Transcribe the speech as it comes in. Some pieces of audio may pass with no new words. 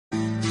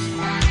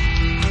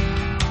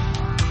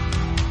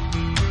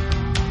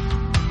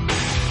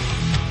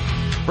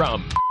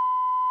From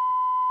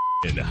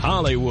in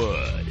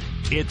Hollywood,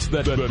 it's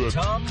the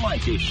Tom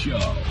Leykis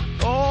Show.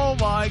 Oh,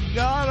 my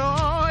God.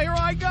 Oh, here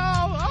I go.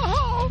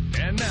 Oh.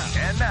 And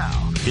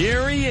now,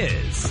 here he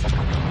is,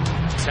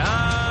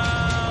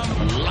 Tom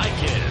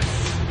Leykis.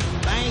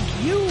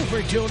 Thank you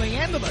for tuning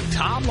in to the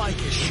Tom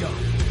Leykis Show.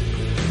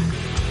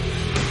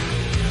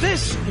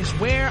 This is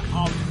where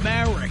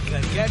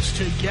America gets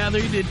together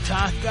to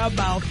talk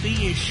about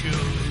the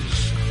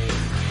issues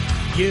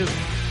you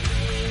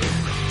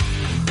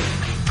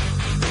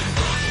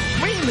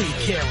really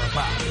care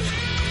about.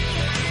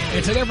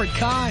 It's a different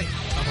kind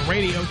of a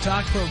radio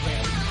talk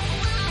program.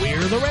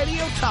 We're the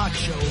radio talk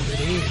show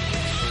that is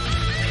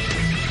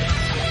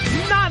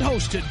not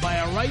hosted by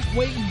a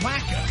right-wing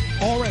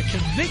wacko or a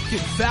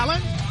convicted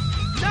felon.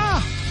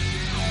 No,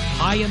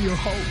 I am your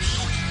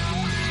host.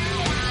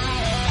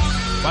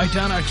 Write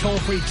down our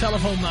toll-free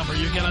telephone number.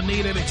 You're going to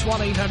need it. It's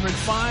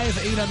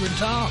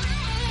 1-800-5800-TOM.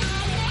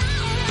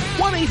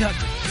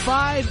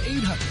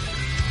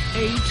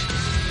 1-800-5800-866.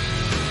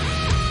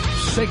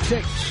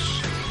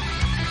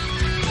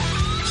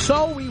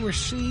 So we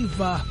receive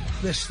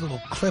this little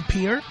clip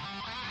here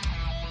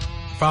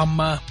from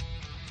a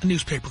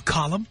newspaper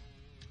column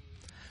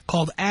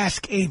called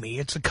Ask Amy.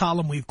 It's a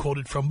column we've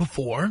quoted from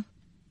before.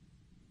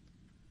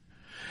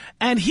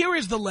 And here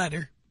is the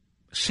letter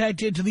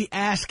sent into the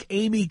Ask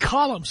Amy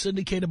column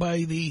syndicated by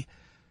the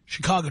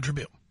Chicago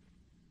Tribune.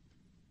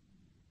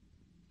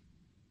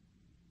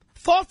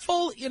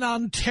 Thoughtful in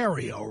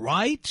Ontario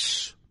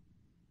writes,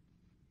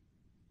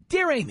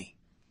 Dear Amy,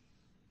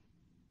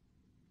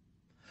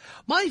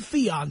 my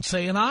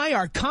fiancé and I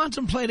are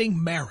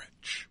contemplating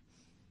marriage.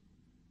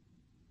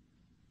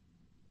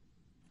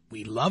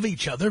 We love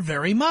each other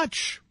very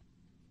much,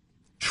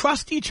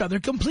 trust each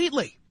other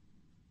completely,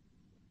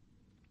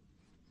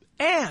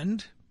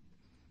 and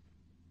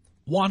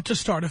want to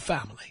start a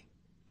family.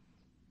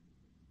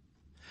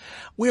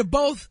 We're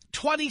both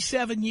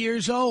 27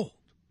 years old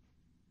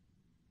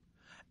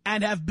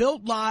and have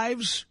built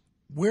lives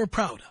we're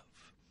proud of.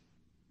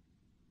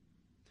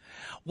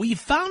 We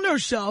found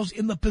ourselves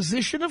in the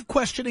position of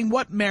questioning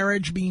what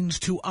marriage means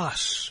to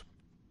us.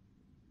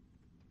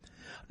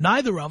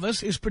 Neither of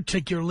us is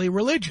particularly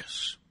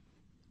religious.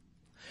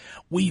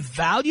 We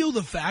value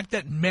the fact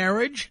that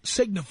marriage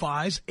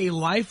signifies a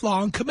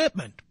lifelong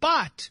commitment,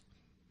 but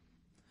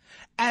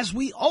as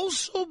we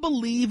also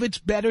believe it's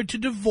better to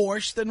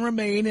divorce than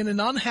remain in an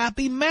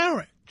unhappy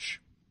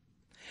marriage,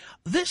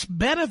 this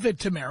benefit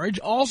to marriage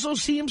also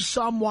seems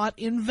somewhat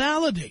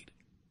invalidated.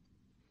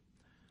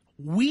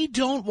 We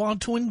don't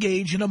want to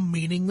engage in a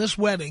meaningless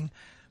wedding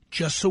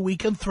just so we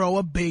can throw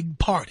a big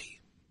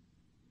party.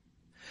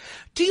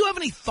 Do you have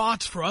any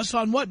thoughts for us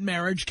on what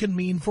marriage can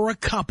mean for a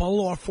couple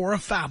or for a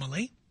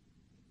family,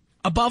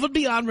 above and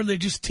beyond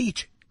religious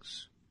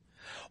teachings?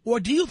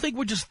 Or do you think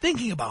we're just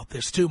thinking about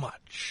this too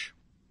much?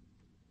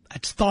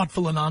 That's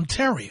Thoughtful in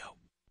Ontario.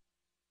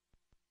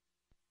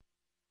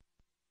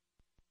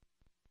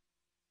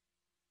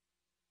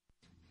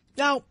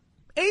 Now,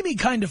 Amy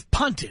kind of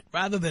punted.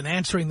 Rather than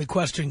answering the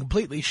question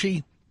completely,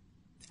 she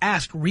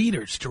asked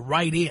readers to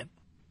write in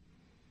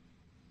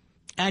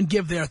and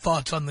give their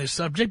thoughts on this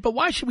subject. But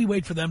why should we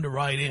wait for them to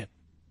write in?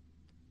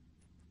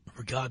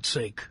 For God's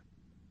sake.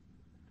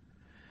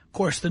 Of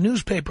course, the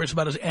newspaper is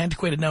about as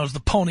antiquated now as the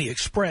Pony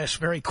Express.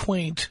 Very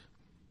quaint.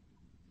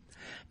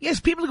 Yes,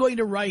 people are going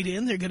to write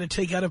in. They're going to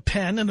take out a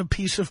pen and a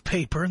piece of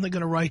paper, and they're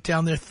going to write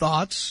down their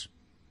thoughts.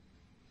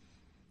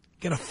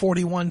 Get a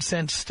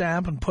 41-cent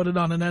stamp and put it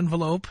on an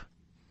envelope.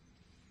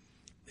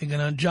 They're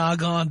going to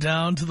jog on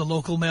down to the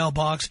local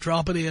mailbox,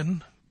 drop it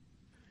in.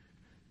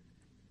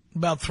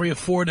 About 3 or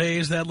 4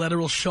 days, that letter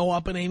will show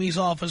up in Amy's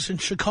office in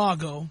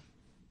Chicago.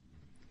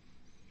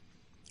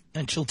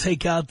 And she'll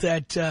take out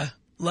that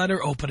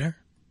letter opener,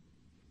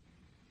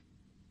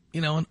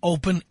 and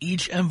open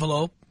each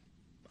envelope,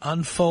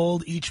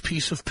 unfold each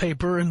piece of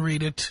paper and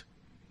read it.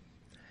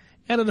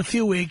 And in a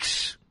few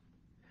weeks,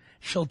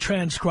 she'll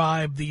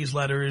transcribe these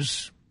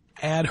letters,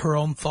 add her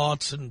own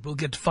thoughts, and we'll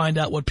get to find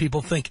out what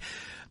people think.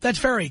 That's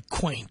very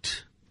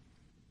quaint.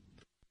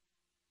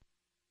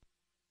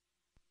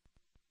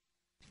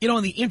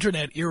 In the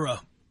Internet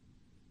era,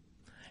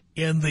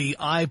 in the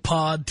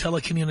iPod,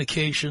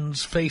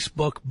 telecommunications,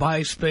 Facebook,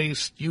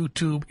 MySpace,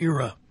 YouTube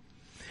era,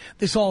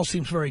 this all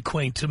seems very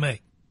quaint to me.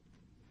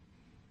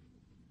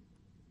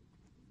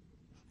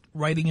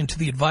 Writing into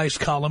the advice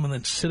column and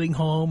then sitting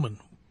home and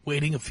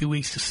waiting a few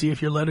weeks to see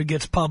if your letter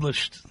gets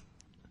published.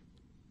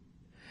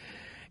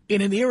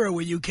 In an era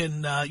where you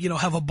can,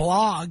 have a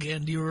blog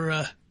and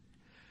your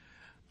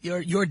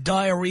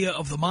diarrhea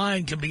of the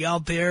mind can be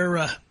out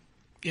there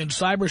in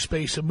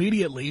cyberspace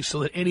immediately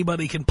so that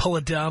anybody can pull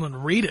it down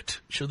and read it,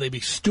 should they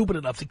be stupid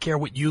enough to care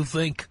what you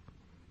think.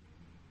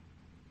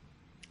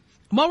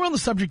 While we're on the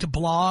subject of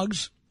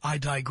blogs, I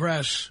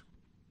digress.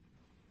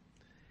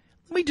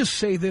 Let me just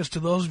say this to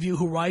those of you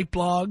who write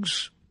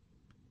blogs.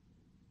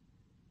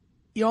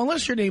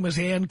 Unless your name is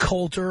Ann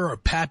Coulter or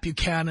Pat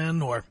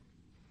Buchanan or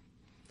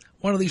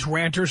one of these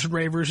ranters and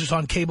ravers who's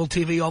on cable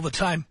TV all the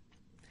time,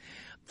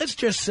 let's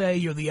just say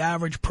you're the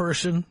average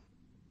person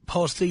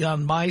posting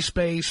on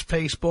MySpace,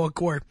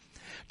 Facebook, or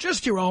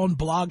just your own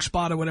blog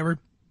spot or whatever.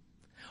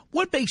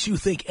 What makes you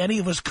think any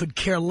of us could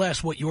care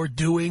less what you're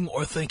doing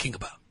or thinking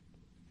about?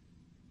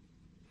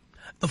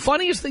 The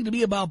funniest thing to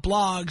me about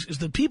blogs is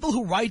that people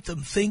who write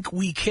them think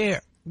we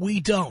care.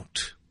 We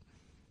don't.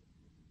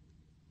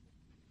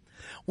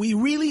 We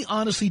really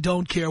honestly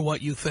don't care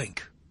what you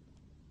think.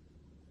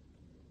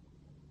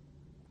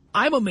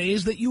 I'm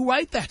amazed that you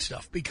write that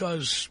stuff,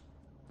 because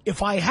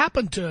if I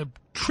happen to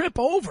trip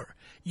over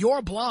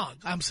your blog,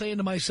 I'm saying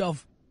to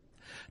myself,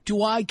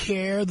 do I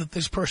care that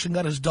this person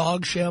got his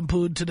dog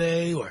shampooed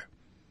today, or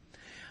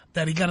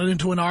that he got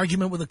into an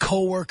argument with a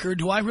coworker?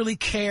 Do I really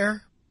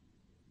care?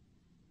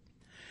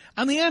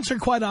 And the answer,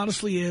 quite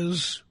honestly,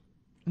 is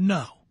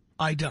no,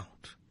 I don't.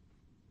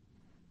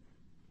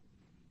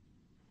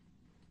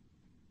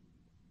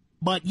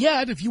 But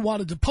yet, if you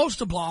wanted to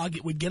post a blog,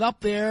 it would get up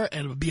there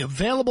and it would be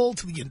available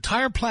to the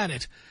entire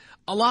planet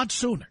a lot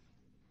sooner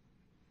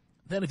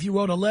than if you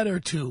wrote a letter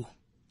to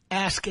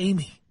Ask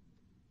Amy,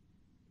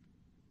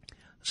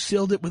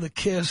 sealed it with a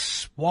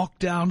kiss, walked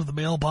down to the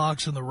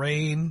mailbox in the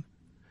rain,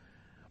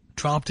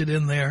 dropped it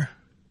in there,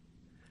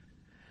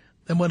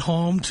 then went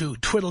home to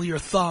twiddle your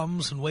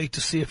thumbs and wait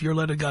to see if your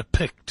letter got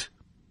picked.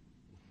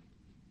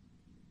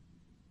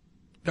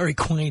 Very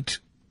quaint.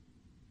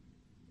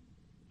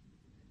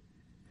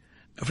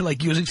 I feel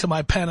like using some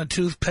Ipana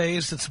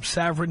toothpaste and some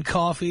Saffron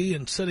coffee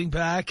and sitting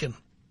back and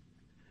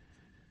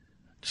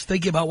just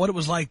thinking about what it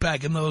was like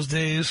back in those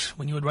days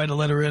when you would write a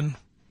letter in.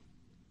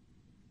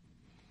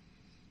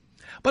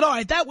 But all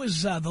right, that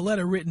was the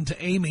letter written to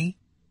Amy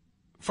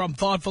from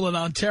Thoughtful in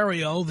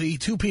Ontario, the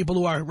two people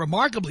who are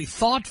remarkably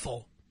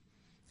thoughtful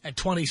at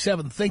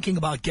 27, thinking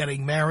about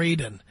getting married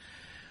and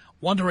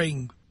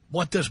wondering,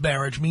 what does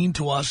marriage mean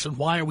to us and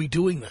why are we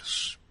doing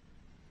this?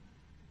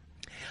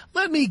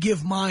 Let me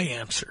give my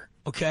answer.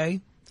 Okay,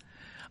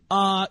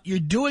 you're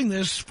doing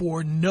this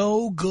for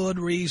no good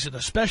reason,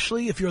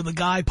 especially if you're the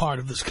guy part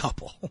of this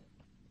couple.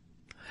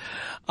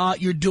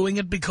 You're doing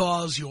it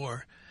because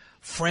your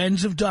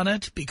friends have done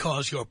it,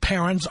 because your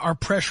parents are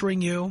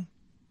pressuring you.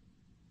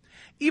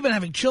 Even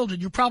having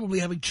children, you're probably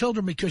having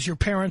children because your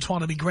parents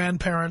want to be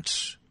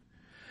grandparents.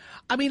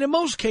 I mean, in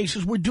most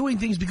cases, we're doing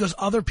things because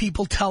other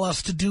people tell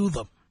us to do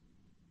them.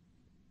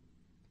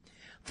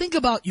 Think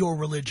about your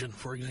religion,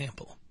 for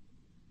example.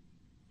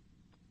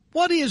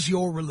 What is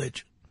your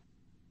religion?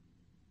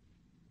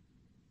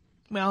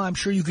 Well, I'm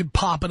sure you could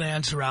pop an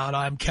answer out.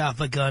 I'm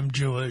Catholic, I'm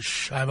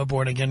Jewish, I'm a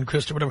born-again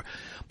Christian, whatever.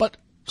 But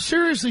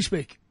seriously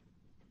speaking,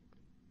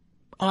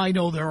 I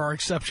know there are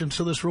exceptions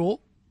to this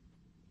rule.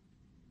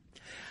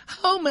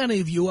 How many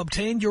of you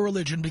obtained your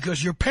religion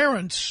because your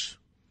parents,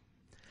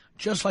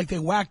 just like they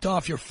whacked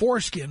off your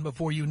foreskin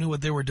before you knew what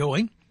they were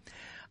doing,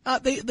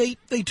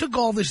 they took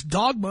all this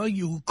dogma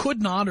you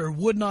could not or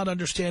would not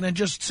understand and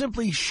just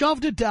simply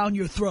shoved it down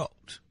your throat?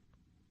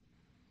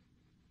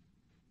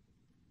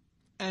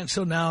 And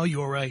so now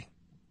you're a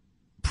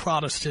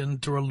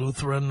Protestant or a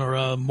Lutheran or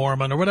a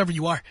Mormon or whatever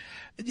you are.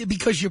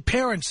 Because your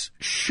parents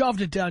shoved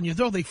it down your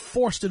throat, they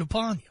forced it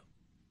upon you.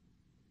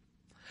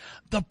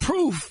 The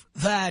proof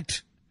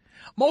that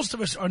most of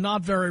us are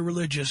not very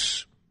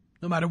religious,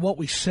 no matter what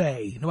we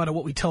say, no matter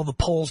what we tell the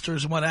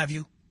pollsters and what have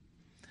you,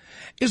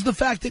 is the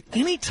fact that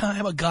any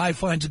time a guy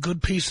finds a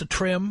good piece of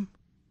trim,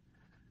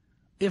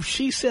 if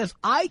she says,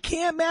 I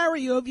can't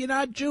marry you if you're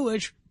not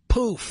Jewish,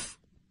 poof,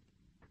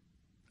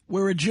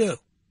 we're a Jew.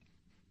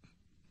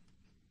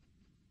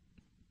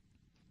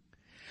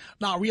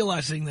 Not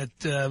realizing that,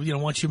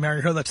 once you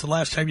marry her, that's the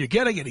last time you're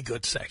getting any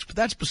good sex. But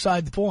that's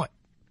beside the point.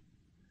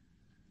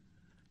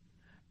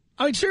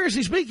 I mean,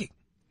 seriously speaking,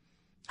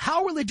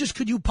 how religious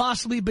could you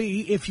possibly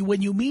be if you,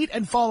 when you meet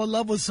and fall in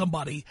love with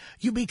somebody,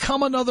 you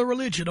become another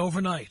religion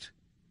overnight?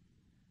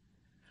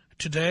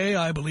 Today,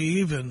 I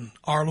believe in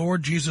our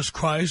Lord Jesus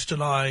Christ,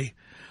 and I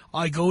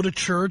go to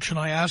church, and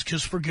I ask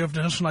his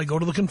forgiveness, and I go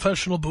to the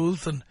confessional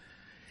booth, and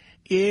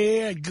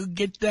yeah,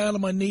 get down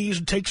on my knees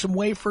and take some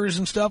wafers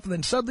and stuff, and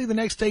then suddenly the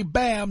next day,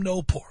 bam,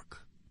 no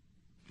pork.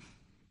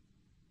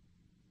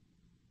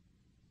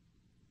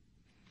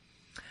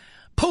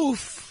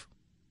 Poof,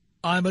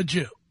 I'm a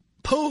Jew.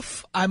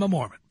 Poof, I'm a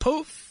Mormon.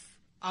 Poof,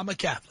 I'm a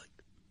Catholic.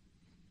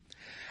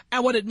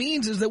 And what it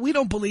means is that we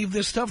don't believe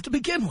this stuff to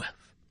begin with.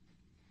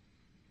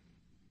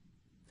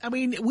 I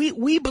mean,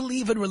 we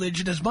believe in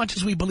religion as much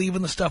as we believe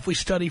in the stuff we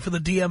study for the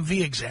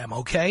DMV exam,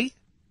 okay?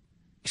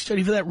 You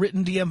study for that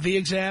written DMV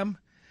exam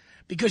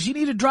because you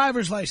need a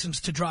driver's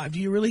license to drive.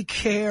 Do you really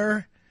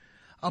care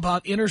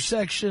about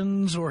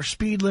intersections or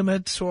speed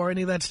limits or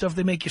any of that stuff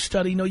they make you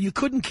study? No, you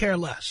couldn't care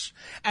less.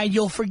 And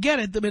you'll forget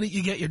it the minute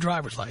you get your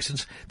driver's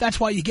license. That's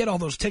why you get all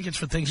those tickets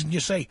for things and you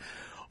say,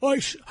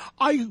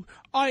 I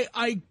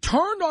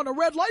turned on a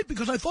red light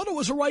because I thought it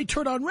was a right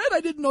turn on red. I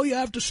didn't know you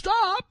have to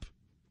stop.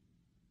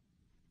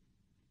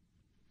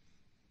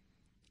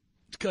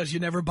 It's because you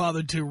never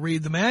bothered to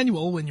read the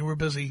manual when you were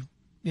busy,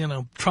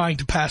 trying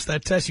to pass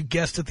that test. You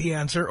guessed at the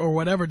answer or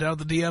whatever down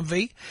at the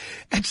DMV.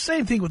 And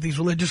same thing with these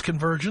religious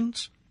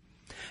conversions.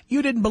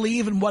 You didn't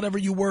believe in whatever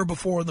you were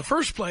before in the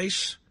first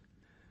place,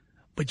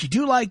 but you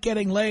do like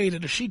getting laid,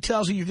 and if she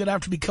tells you you're going to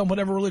have to become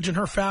whatever religion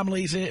her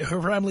family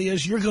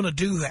is, you're going to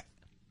do that.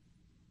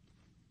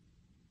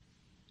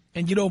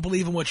 And you don't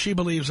believe in what she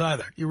believes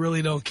either. You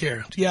really don't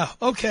care. Yeah,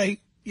 okay,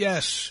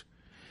 yes.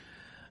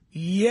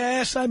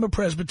 Yes, I'm a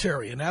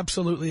Presbyterian.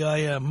 Absolutely I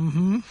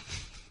am.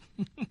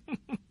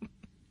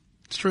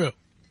 It's true.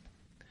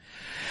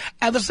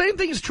 And the same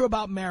thing is true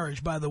about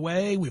marriage, by the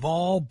way. We've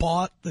all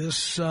bought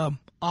this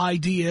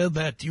idea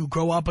that you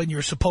grow up and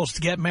you're supposed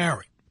to get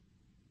married.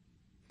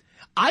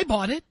 I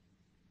bought it.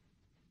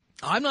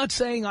 I'm not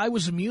saying I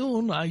was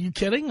immune. Are you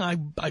kidding? I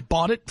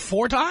bought it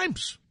 4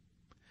 times.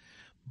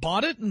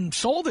 Bought it and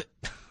sold it.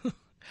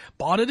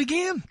 Bought it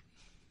again.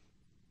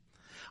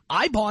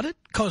 I bought it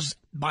because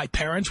my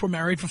parents were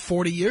married for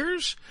 40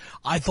 years.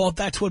 I thought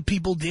that's what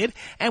people did.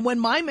 And when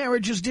my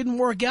marriages didn't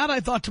work out,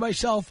 I thought to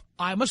myself,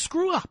 I'm a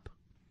screw-up.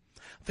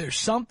 There's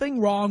something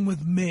wrong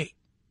with me.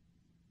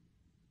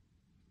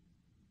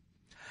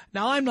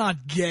 Now, I'm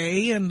not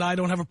gay, and I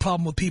don't have a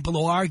problem with people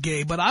who are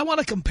gay, but I want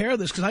to compare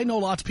this because I know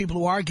lots of people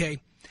who are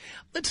gay.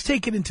 Let's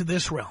take it into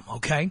this realm,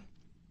 okay?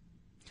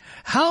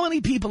 How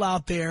many people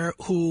out there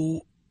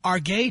who are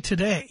gay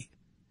today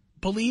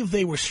believe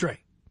they were straight?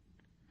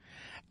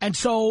 And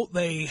so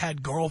they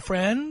had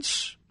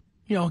girlfriends,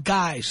 you know,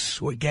 guys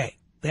who were gay.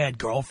 They had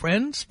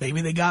girlfriends,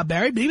 maybe they got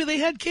married, maybe they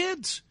had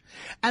kids.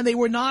 And they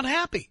were not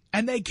happy.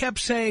 And they kept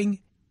saying,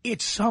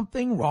 it's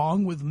something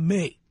wrong with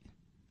me.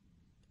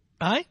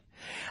 Right?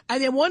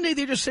 And then one day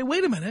they just say,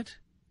 wait a minute,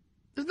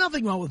 there's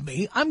nothing wrong with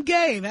me. I'm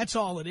gay, that's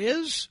all it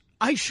is.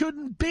 I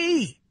shouldn't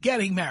be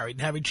getting married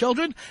and having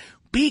children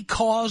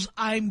because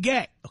I'm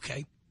gay,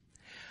 okay?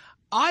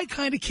 I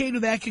kind of came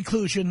to that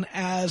conclusion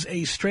as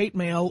a straight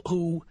male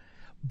who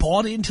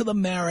bought into the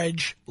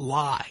marriage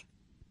lie.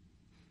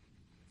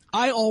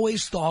 I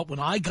always thought when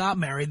I got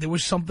married there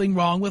was something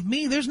wrong with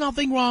me. There's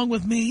nothing wrong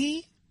with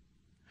me.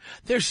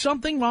 There's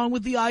something wrong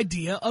with the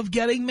idea of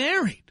getting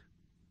married.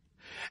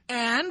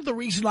 And the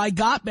reason I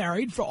got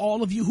married, for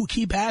all of you who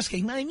keep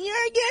asking,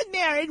 you get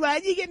married, why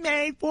did you get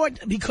married for?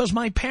 Because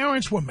my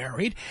parents were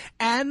married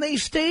and they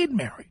stayed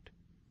married.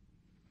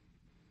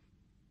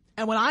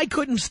 And when I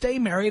couldn't stay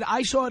married,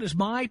 I saw it as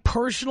my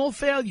personal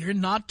failure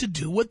not to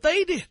do what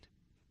they did.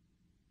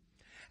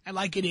 And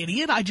like an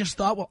idiot, I just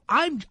thought, well,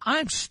 I'm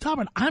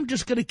stubborn. I'm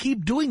just going to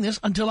keep doing this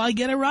until I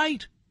get it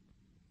right.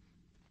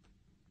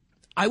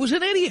 I was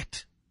an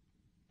idiot.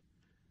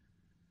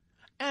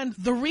 And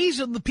the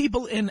reason the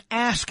people in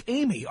Ask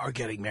Amy are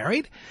getting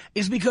married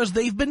is because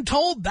they've been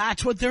told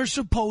that's what they're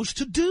supposed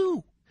to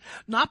do.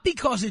 Not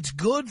because it's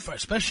good,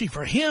 especially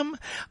for him.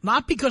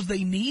 Not because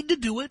they need to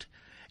do it.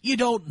 You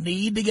don't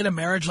need to get a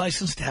marriage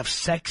license to have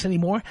sex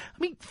anymore. I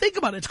mean, think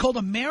about it. It's called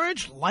a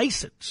marriage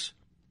license.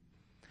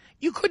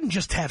 You couldn't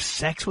just have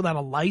sex without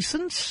a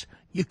license.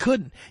 You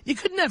couldn't. You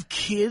couldn't have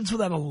kids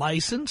without a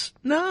license.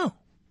 No.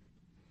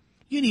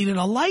 You needed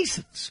a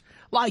license,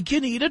 like you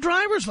need a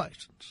driver's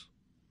license.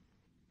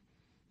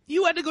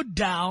 You had to go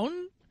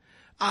down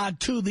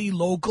to the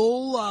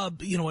local,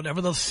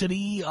 whatever the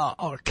city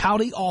or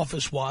county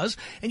office was,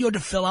 and you had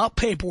to fill out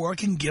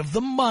paperwork and give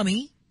them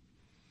money,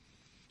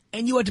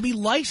 and you had to be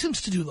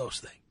licensed to do those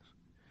things.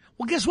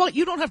 Well, guess what?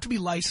 You don't have to be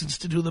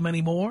licensed to do them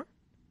anymore.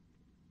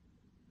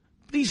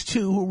 These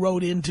two who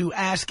wrote in to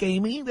Ask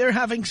Amy, they're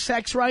having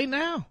sex right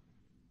now.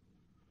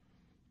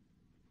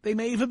 They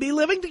may even be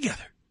living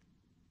together.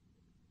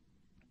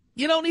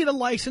 You don't need a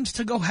license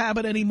to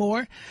cohabit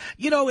anymore.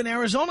 You know, in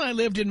Arizona, I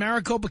lived in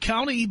Maricopa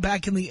County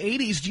back in the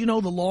 80s. Do you know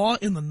the law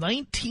in the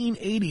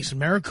 1980s in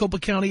Maricopa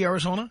County,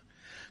 Arizona?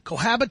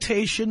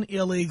 Cohabitation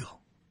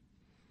illegal.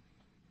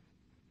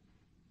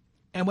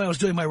 And when I was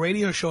doing my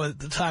radio show at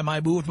the time, I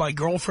moved my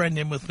girlfriend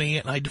in with me,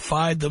 and I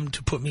defied them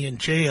to put me in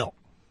jail.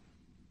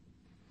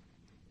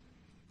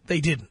 They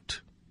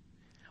didn't.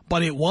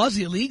 But it was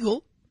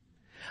illegal.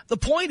 The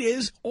point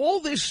is, all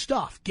this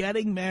stuff,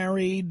 getting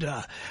married,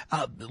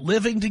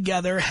 living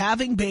together,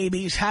 having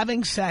babies,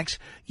 having sex,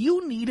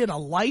 you needed a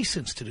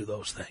license to do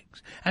those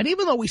things. And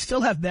even though we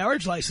still have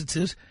marriage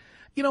licenses,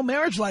 you know,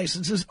 marriage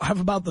licenses have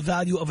about the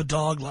value of a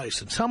dog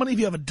license. How many of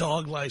you have a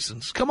dog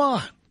license? Come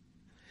on.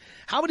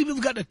 How many people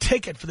have gotten a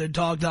ticket for their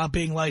dog not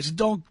being licensed?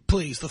 Don't,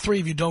 please, the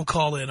 3 of you don't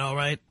call in, all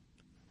right?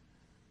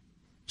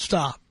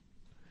 Stop.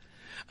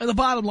 And the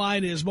bottom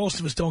line is most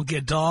of us don't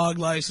get dog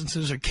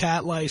licenses or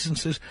cat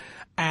licenses.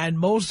 And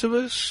most of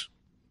us,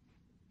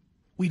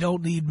 we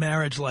don't need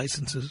marriage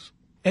licenses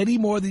any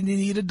more than you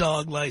need a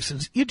dog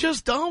license. You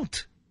just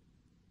don't.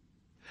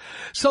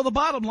 So the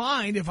bottom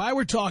line, if I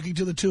were talking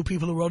to the 2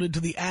 people who wrote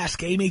into the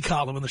Ask Amy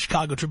column in the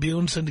Chicago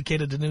Tribune,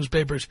 syndicated to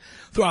newspapers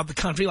throughout the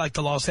country, like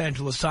the Los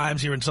Angeles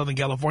Times here in Southern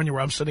California,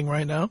 where I'm sitting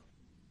right now,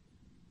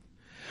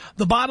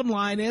 the bottom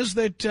line is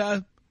that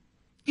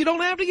you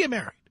don't have to get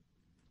married.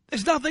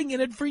 There's nothing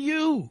in it for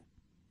you.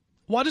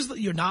 What is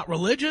you're not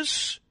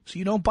religious, so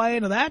you don't buy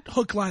into that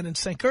hook, line, and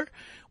sinker.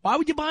 Why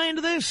would you buy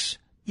into this?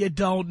 You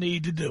don't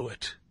need to do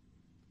it.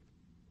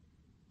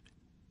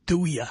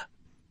 Do ya?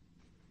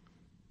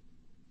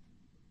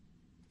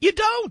 You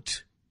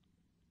don't.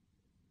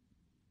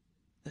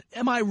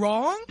 Am I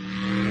wrong?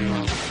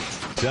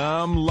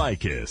 Tom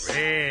Leykis.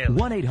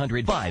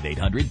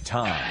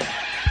 1-800-5800-TOM.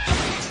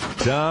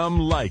 Tom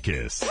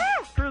Leykis.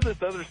 Screw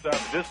this other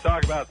stuff. Just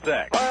talk about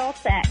sex. Oral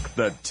sex.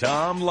 The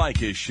Tom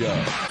Leykis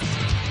Show.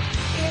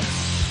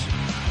 It's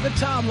the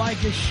Tom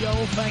Leykis Show.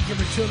 Thank you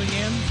for tuning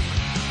in.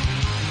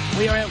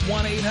 We are at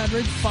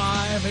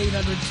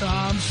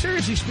 1-800-5800-TOM.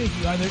 Seriously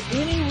speaking, are there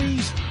any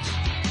reasons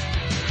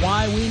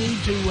why we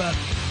need to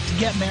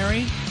get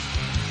married?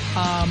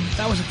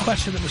 That was a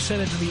question that was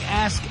sent into the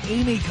Ask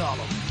Amy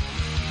column.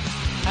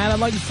 And I'd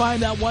like to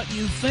find out what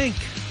you think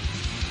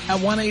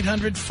at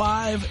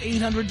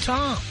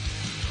 1-800-5800-TOM.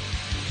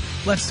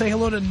 Let's say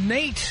hello to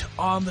Nate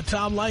on the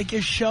Tom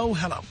Leykis Show.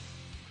 Hello.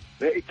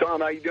 Hey,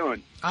 Tom, how you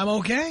doing? I'm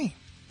okay.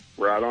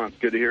 Right on.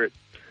 Good to hear it.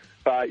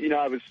 I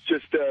was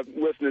just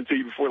listening to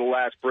you before the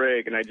last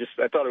break, and I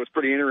thought it was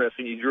pretty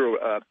interesting. You drew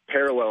a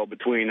parallel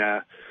between,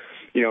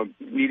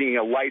 needing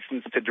a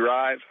license to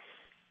drive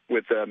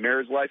with a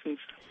marriage license.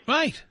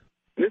 Right.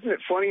 Isn't it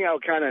funny how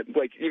kind of,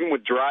 like, even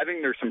with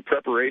driving, there's some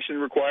preparation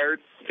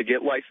required to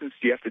get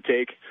licensed? You have to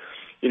take,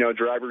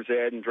 driver's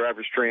ed and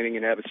driver's training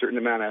and have a certain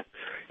amount of,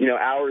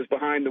 hours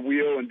behind the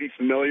wheel and be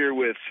familiar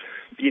with,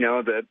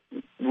 the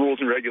rules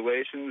and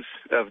regulations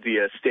of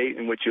the state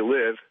in which you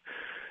live.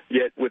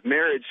 Yet with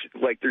marriage,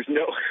 like, there's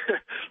no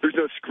there's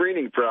no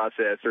screening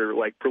process or,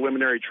 like,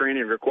 preliminary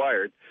training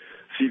required.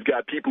 So you've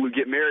got people who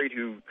get married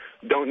who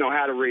don't know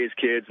how to raise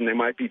kids, and they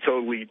might be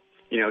totally,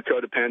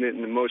 codependent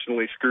and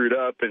emotionally screwed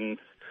up and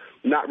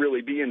not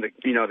really be in the,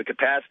 the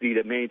capacity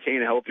to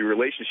maintain a healthy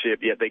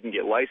relationship, yet they can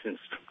get licensed,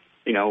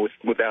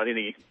 without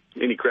any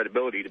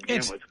credibility to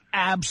begin with.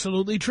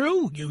 Absolutely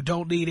true. You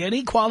don't need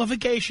any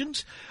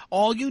qualifications.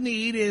 All you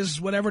need is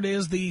whatever it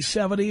is, the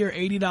 $70 or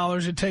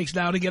 $80 it takes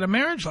now to get a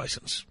marriage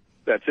license.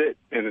 That's it.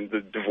 And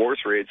the divorce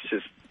rate's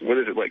just, what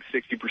is it, like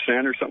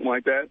 60% or something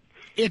like that?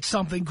 It's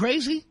something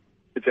crazy.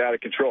 It's out of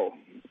control.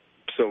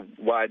 So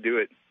why do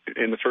it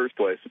in the first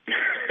place?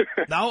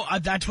 No,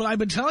 that's what I've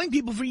been telling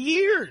people for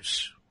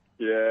years.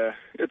 Yeah,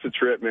 it's a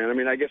trip, man. I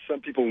mean, I guess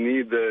some people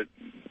need the,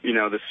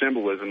 the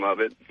symbolism of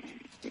it.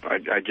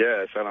 I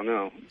guess. I don't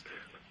know.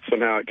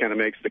 Somehow it kind of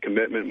makes the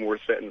commitment more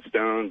set in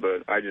stone,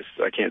 but I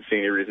can't see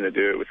any reason to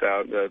do it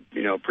without the,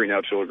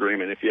 prenuptial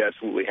agreement if you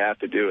absolutely have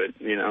to do it,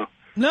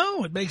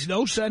 No, it makes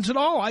no sense at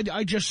all.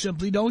 I just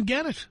simply don't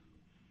get it.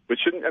 But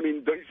don't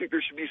you think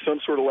there should be some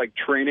sort of, like,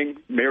 training,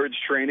 marriage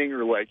training,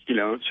 or, like,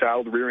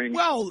 child rearing?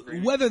 Well,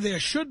 whether there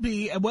should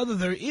be and whether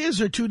there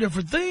is are two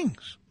different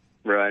things.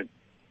 Right.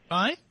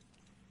 Right?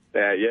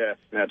 Yeah,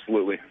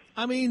 absolutely.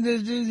 I mean,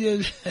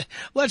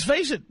 let's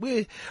face it.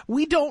 We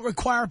don't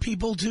require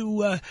people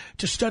to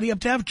study up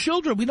to have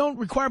children. We don't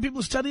require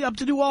people to study up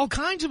to do all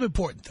kinds of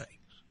important things.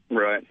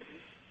 Right.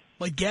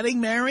 Like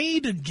getting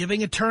married and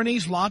giving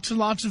attorneys lots and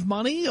lots of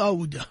money.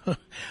 Oh, you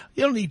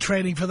don't need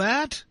training for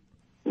that.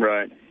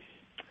 Right.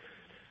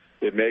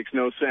 It makes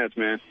no sense,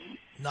 man.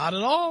 Not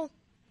at all.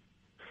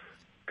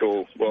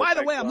 Cool. Well, by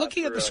the way, I'm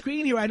looking at the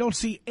screen here. I don't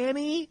see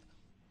any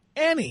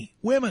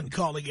women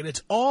calling it.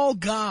 It's all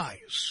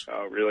guys.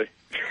 Oh, really?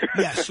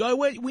 Yes. So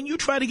when you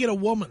try to get a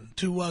woman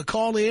to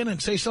call in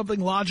and say something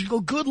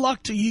logical, good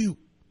luck to you.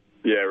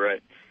 Yeah,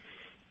 right.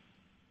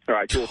 All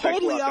right, cool.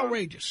 Totally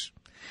outrageous.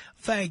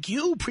 Thank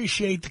you.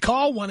 Appreciate the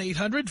call.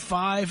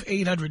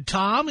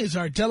 1-800-5800-TOM is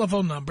our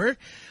telephone number.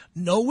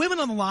 No women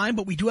on the line,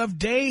 but we do have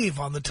Dave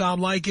on the Tom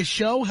Leykis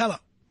Show. Hello.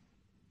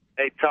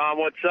 Hey, Tom,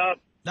 what's up?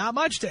 Not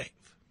much, Dave.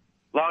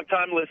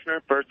 Long-time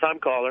listener, first-time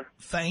caller.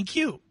 Thank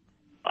you.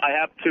 I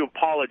have to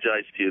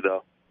apologize to you,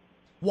 though.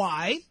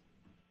 Why?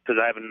 Because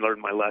I haven't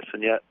learned my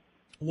lesson yet.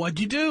 What'd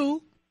you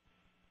do?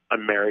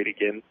 I'm married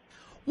again.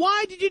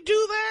 Why did you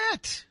do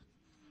that?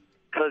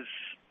 Because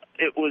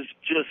it was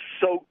just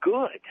so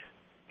good,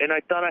 and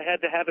I thought I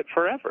had to have it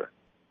forever.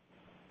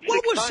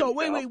 What was so,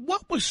 wait,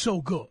 what was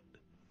so good?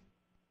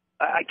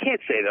 I can't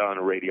say that on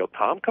the radio,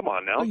 Tom. Come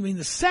on now. Oh, you mean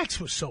the sex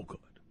was so good?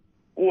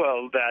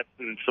 Well, that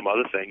and some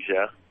other things,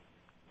 yeah.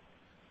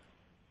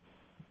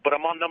 But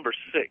I'm on number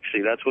 6.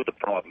 See, that's what the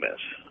problem is.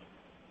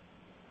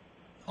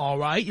 All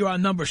right, you're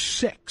on number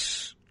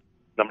 6.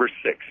 Number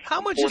 6.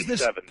 How much 47. is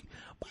this?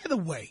 By the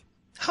way,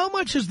 how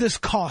much does this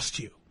cost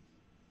you?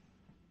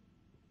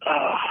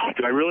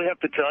 Do I really have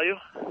to tell you?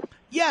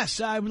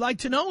 Yes, I would like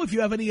to know. If you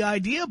have any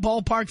idea,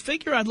 ballpark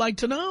figure, I'd like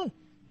to know.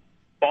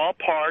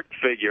 Ballpark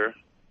figure,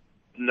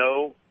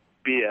 no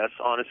BS,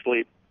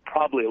 honestly,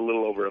 probably a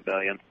little over $1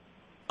 million.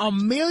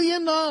 $1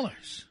 million?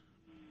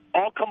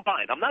 All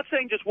combined. I'm not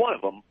saying just one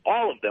of them.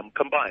 All of them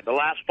combined. The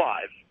last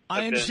 5.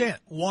 I understand.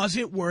 Was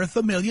it worth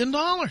 $1 million?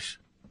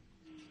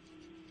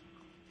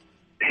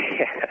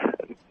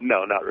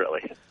 No, not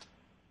really.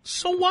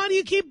 So why do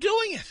you keep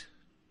doing it?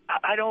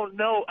 I don't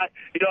know. I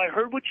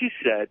heard what you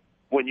said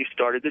when you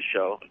started the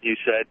show. You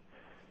said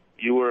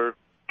you were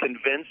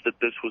convinced that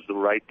this was the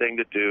right thing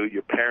to do.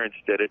 Your parents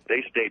did it.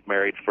 They stayed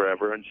married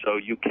forever, and so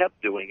you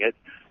kept doing it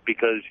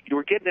because you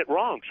were getting it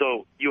wrong.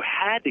 So you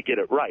had to get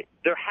it right.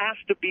 There has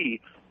to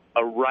be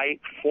a right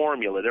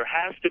formula. There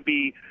has to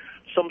be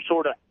some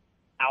sort of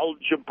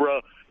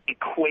algebra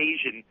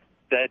equation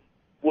that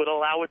would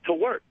allow it to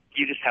work.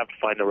 you just have to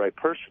find the right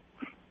person.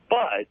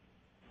 But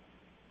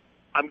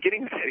I'm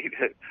getting ready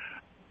to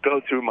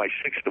go through my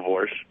sixth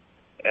divorce,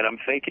 and I'm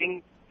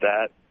thinking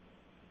that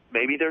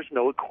maybe there's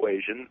no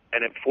equation.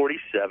 And at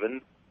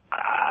 47,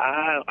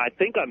 I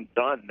think I'm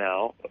done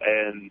now.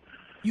 And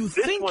you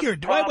think you're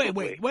done?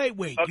 Wait.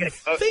 Okay, You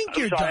think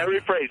you're done? I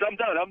rephrase. I'm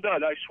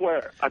done. I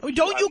swear.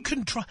 Don't you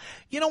control?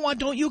 You know what?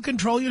 Don't you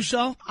control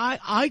yourself?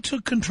 I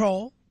took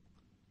control.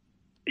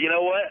 You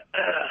know what?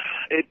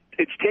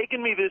 It's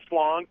taken me this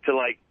long to,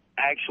 like,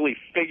 actually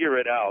figure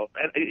it out.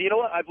 And you know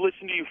what? I've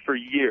listened to you for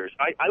years.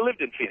 I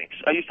lived in Phoenix.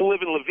 I used to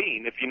live in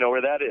Levine, if you know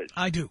where that is.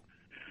 I do.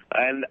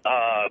 And,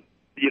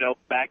 you know,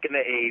 back in the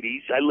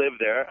 80s, I lived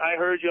there. I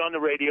heard you on the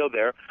radio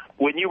there.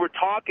 When you were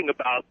talking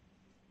about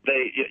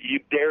you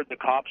dared the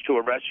cops to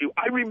arrest you,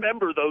 I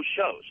remember those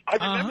shows. I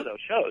remember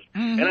those shows.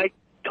 Mm-hmm. And I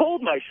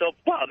told myself,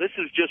 wow, this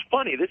is just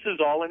funny. This is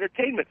all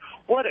entertainment.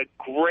 What a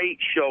great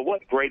show.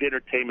 What great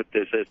entertainment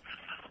this is.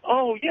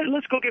 Oh, yeah,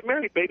 let's go get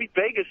married, baby.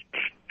 Vegas,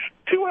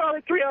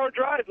 2-hour, 3-hour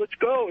drive. Let's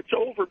go. It's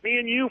over. Me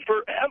and you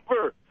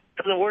forever.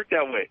 Doesn't work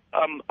that way.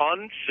 I'm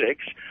on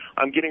 6.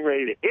 I'm getting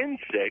ready to end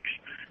 6.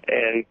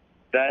 And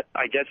that,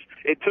 I guess,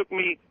 it's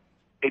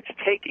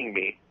taking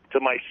me to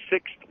my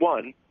 6th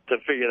one to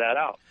figure that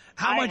out.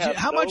 How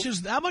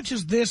much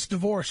is this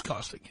divorce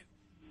costing you?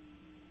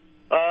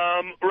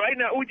 Right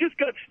now, we just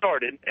got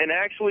started. And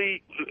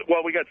actually,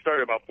 well, we got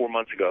started about 4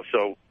 months ago.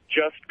 So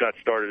just got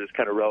started is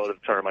kind of a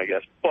relative term, I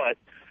guess. But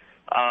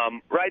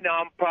right now,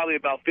 I'm probably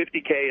about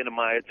 $50K into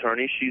my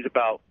attorney. She's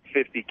about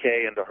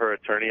 $50K into her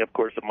attorney. Of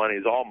course, the money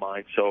is all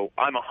mine. So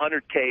I'm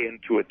 $100K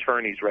into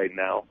attorneys right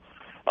now.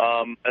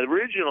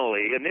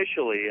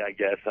 Initially, I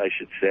guess I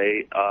should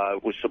say,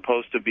 was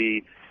supposed to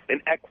be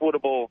an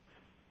equitable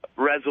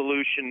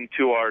resolution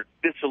to our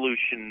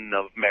dissolution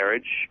of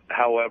marriage.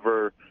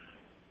 However,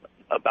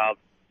 about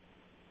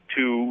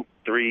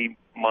 2-3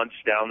 months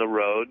down the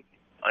road,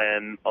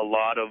 and a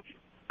lot of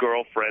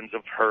girlfriends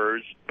of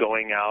hers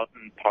going out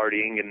and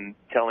partying and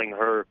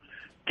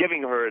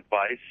giving her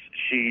advice,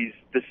 she's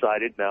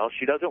decided now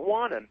she doesn't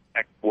want an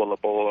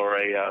equitable or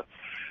a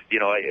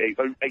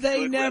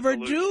They never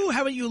resolution. do.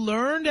 Haven't you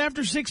learned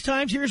after 6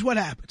 times? Here's what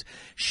happens.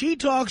 She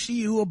talks to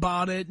you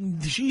about it,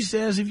 and she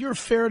says, if you're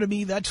fair to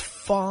me, that's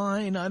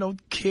fine. I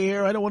don't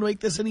care. I don't want to make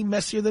this any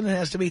messier than it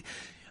has to be.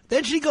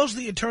 Then she goes to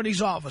the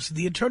attorney's office.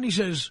 The attorney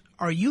says,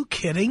 are you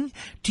kidding?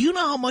 Do you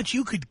know how much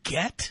you could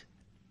get?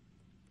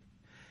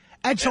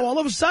 And so all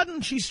of a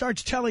sudden, she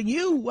starts telling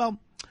you, well,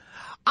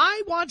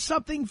 I want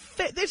something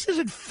fair. This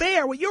isn't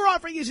fair. What you're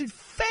offering isn't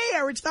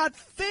fair. It's not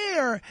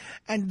fair.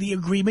 And the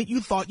agreement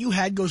you thought you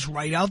had goes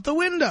right out the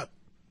window.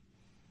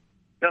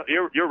 No,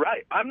 you're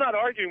right. I'm not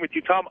arguing with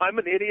you, Tom. I'm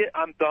an idiot.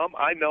 I'm dumb.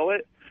 I know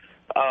it.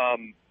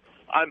 I'm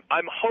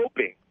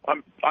hoping.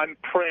 I'm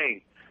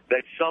praying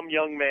that some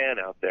young man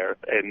out there,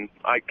 and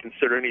I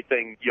consider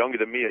anything younger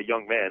than me a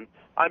young man,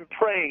 I'm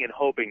praying and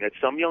hoping that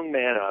some young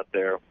man out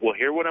there will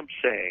hear what I'm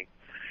saying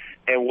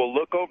and will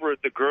look over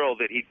at the girl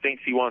that he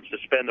thinks he wants to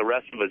spend the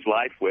rest of his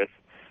life with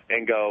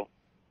and go,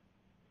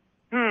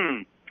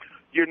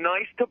 you're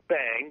nice to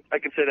bang. I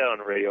can say that on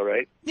the radio,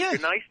 right?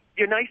 Yes.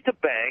 You're nice to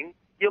bang.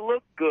 You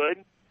look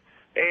good.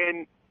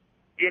 And,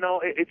 you know,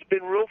 it's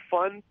been real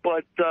fun,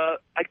 but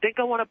I think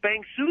I want to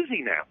bang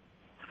Susie now.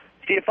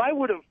 See, if I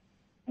would have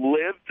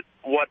lived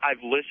what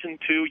I've listened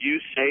to you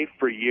say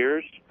for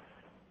years,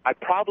 I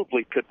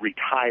probably could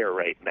retire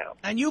right now.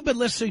 And you've been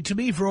listening to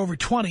me for over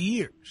 20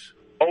 years.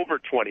 Over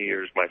 20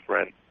 years, my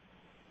friend.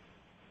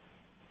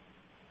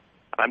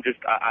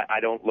 I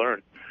don't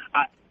learn.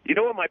 You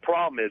know what my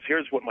problem is?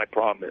 Here's what my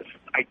problem is.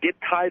 I get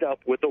tied up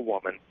with a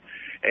woman,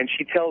 and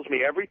she tells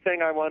me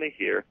everything I want to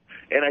hear,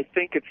 and I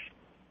think it's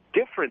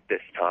different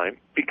this time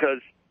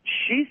because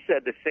she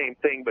said the same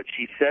thing, but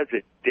she says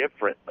it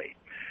differently.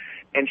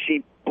 And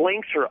she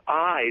blinks her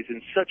eyes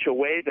in such a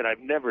way that I've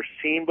never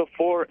seen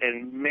before,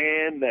 and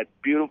man, that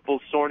beautiful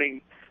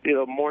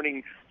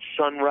morning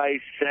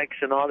sunrise sex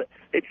and all that,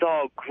 it's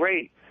all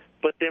great.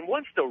 But then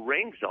once the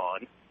ring's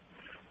on,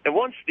 and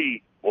once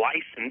the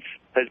license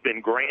has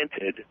been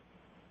granted,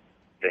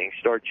 things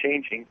start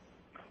changing.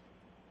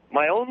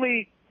 My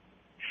only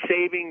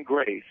saving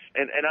grace,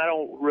 and I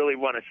don't really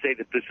want to say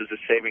that this is a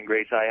saving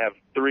grace. I have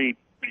 3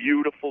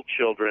 beautiful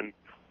children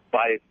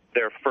by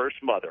their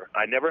first mother.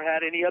 I never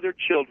had any other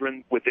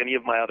children with any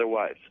of my other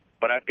wives,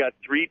 but I've got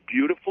 3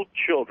 beautiful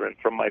children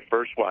from my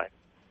first wife.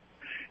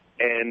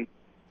 And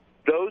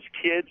those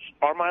kids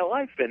are my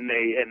life, and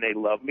they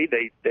love me.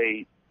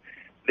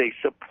 They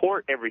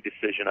support every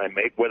decision I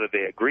make, whether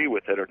they agree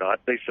with it or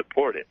not. They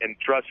support it. And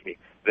trust me,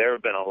 there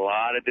have been a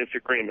lot of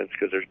disagreements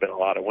because there's been a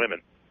lot of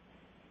women.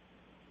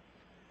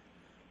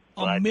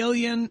 $1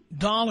 million,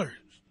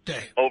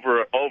 Dave.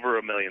 Over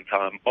 $1 million,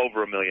 Tom.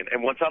 Over $1 million.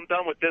 And once I'm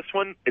done with this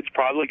one, it's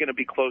probably going to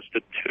be close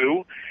to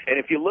 2. And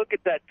if you look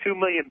at that $2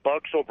 million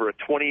over a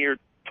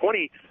 25,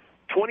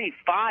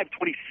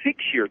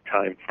 26-year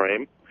time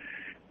frame,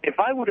 if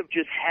I would have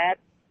just had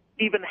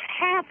even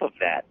half of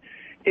that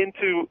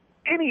into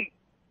any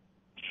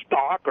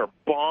stock or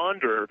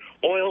bond or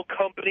oil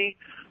company,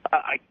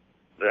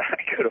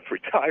 I could have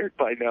retired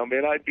by now,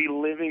 man. I'd be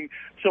living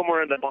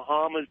somewhere in the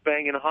Bahamas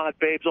banging hot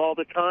babes all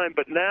the time.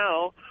 But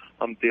now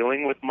I'm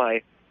dealing with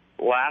my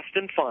last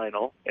and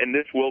final, and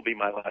this will be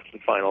my last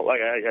and final.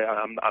 Like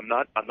I'm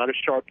not a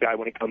sharp guy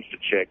when it comes to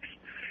chicks,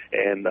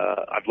 and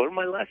I've learned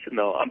my lesson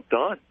though. I'm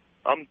done.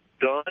 I'm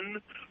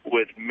done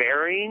with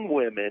marrying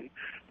women.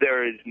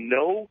 There is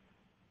no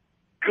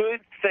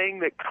good thing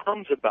that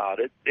comes about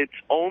it. It's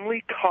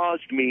only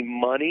caused me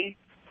money,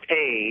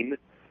 pain,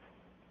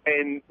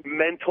 and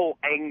mental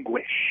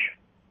anguish.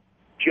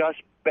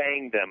 Just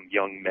bang them,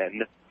 young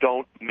men.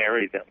 Don't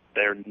marry them.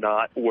 They're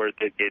not worth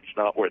it. It's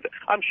not worth it.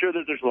 I'm sure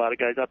that there's a lot of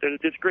guys out there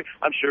that disagree.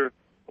 I'm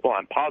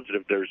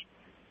positive there's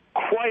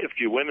quite a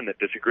few women that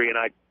disagree, and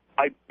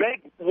I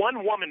beg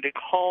one woman to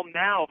call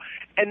now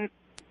and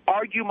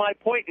argue my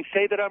point and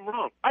say that I'm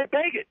wrong. I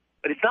beg it,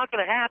 but it's not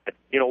going to happen.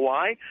 You know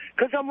why?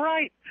 Because I'm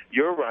right.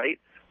 You're right.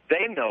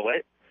 They know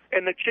it.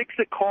 And the chicks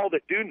that call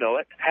that do know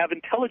it have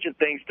intelligent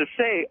things to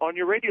say on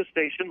your radio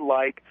station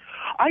like,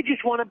 I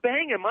just want to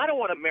bang him. I don't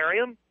want to marry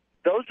him.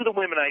 Those are the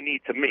women I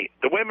need to meet.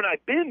 The women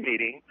I've been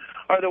meeting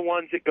are the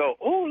ones that go,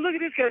 oh, look at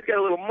this guy's got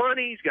a little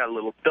money. He's got a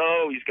little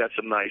dough. He's got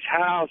some nice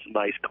house,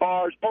 nice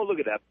cars. Oh, look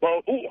at that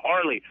boat. Oh,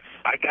 Harley,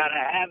 I got to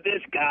have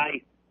this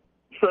guy.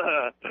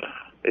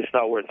 It's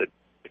not worth it.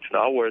 It's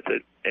not worth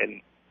it.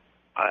 And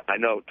I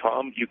know,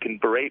 Tom, you can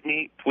berate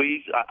me,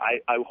 please.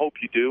 I hope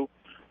you do.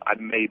 I've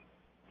made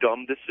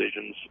dumb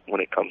decisions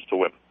when it comes to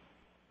women.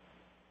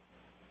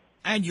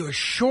 And you're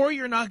sure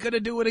you're not going to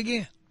do it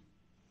again?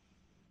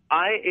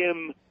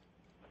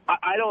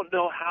 I don't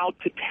know how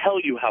to tell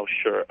you how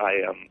sure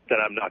I am that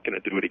I'm not going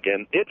to do it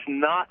again. It's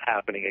not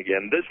happening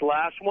again. This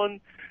last one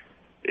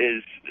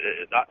is,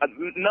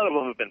 none of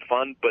them have been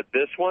fun, but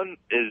this one's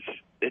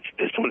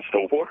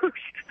the worst.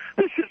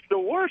 This is the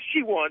worst.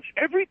 She wants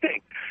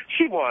everything.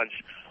 She wants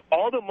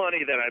all the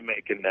money that I'm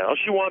making now.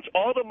 She wants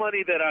all the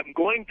money that I'm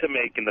going to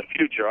make in the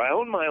future. I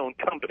own my own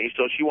company,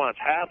 so she wants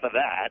half of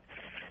that.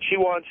 She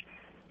wants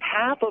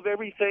half of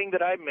everything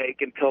that I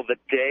make until the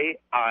day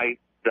I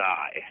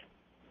die.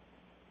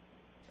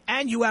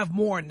 And you have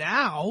more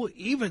now,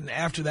 even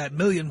after that $1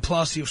 million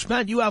plus you've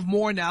spent, you have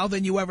more now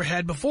than you ever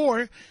had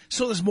before,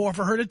 so there's more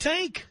for her to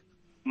take.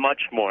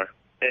 Much more.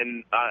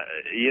 And,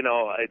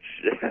 it's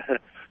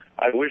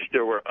I wish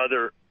there were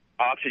other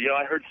options.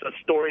 I heard a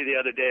story the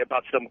other day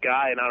about some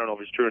guy, and I don't know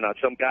if it's true or not,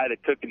 some guy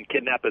that took and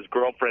kidnapped his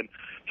girlfriend,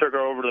 took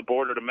her over the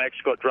border to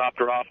Mexico, dropped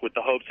her off with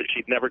the hopes that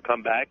she'd never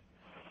come back.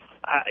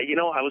 I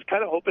was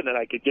kind of hoping that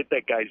I could get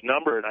that guy's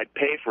number and I'd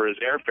pay for his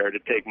airfare to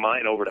take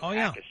mine over to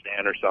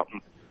Pakistan or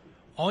something.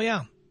 Oh,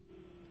 yeah.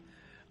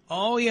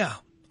 Oh, yeah.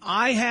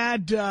 I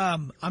had,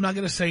 I'm not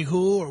going to say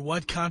who or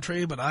what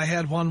country, but I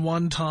had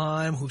one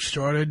time who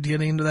started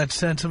getting into that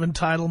sense of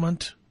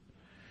entitlement.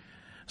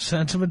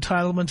 Sense of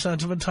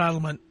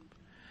entitlement.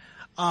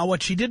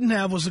 What she didn't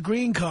have was a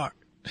green card.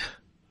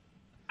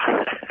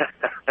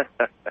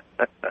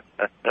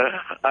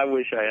 I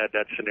wish I had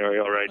that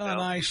scenario right now.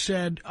 And I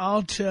said,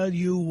 I'll tell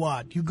you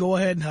what, you go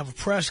ahead and have a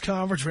press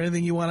conference or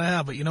anything you want to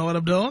have, but you know what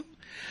I'm doing?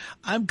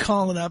 I'm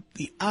calling up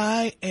the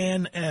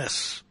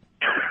INS.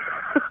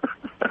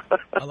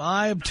 And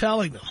I am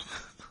telling them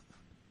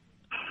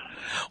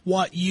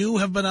what you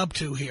have been up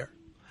to here.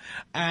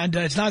 And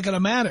it's not going to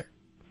matter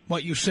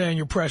what you say in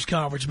your press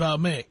conference about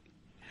me,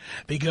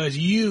 because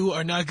you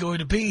are not going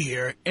to be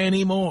here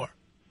anymore.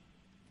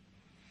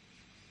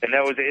 And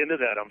that was the end of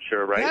that, I'm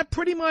sure, right? That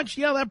pretty much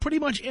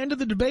ended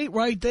the debate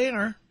right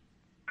there.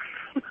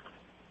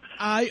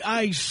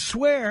 I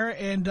swear,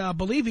 and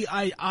believe me,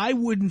 I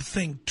wouldn't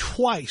think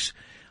twice.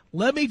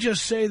 Let me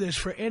just say this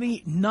for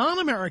any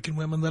non-American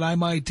women that I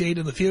might date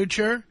in the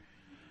future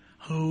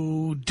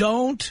who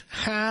don't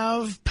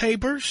have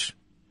papers.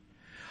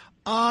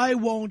 I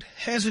won't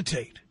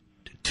hesitate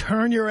to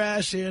turn your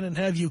ass in and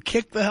have you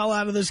kick the hell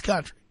out of this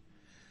country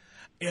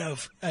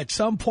if at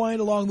some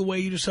point along the way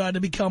you decide to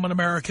become an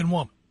American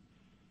woman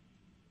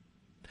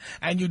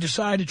and you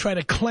decide to try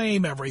to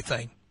claim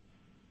everything.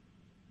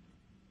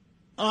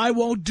 I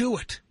won't do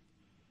it.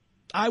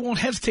 I won't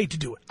hesitate to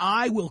do it.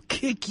 I will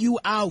kick you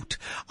out.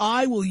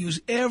 I will use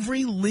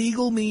every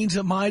legal means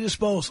at my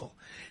disposal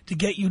to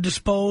get you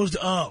disposed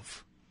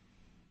of.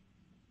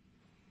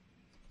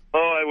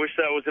 Oh, I wish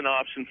that was an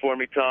option for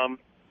me, Tom.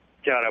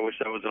 God, I wish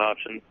that was an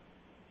option.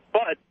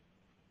 But,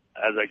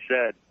 as I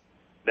said,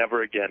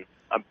 never again.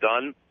 I'm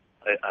done.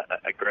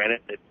 I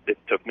granted, it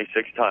took me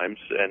 6 times,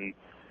 and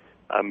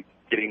I'm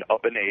getting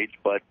up in age,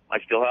 but I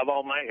still have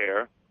all my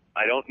hair.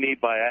 I don't need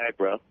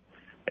Viagra.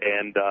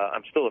 And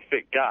I'm still a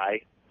fit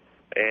guy,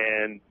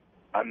 and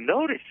I'm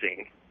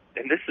noticing,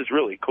 and this is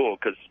really cool,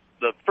 because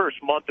the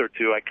first month or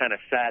two I kind of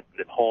sat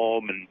at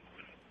home and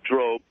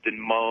droped and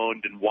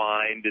moaned and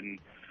whined and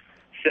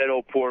said,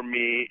 oh, poor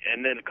me,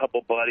 and then a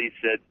couple buddies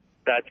said,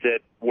 that's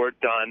it, we're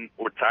done,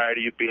 we're tired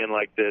of you being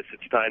like this,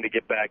 it's time to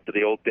get back to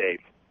the old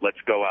Dave,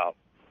 let's go out.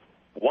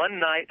 One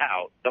night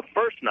out, the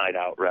first night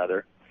out,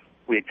 rather,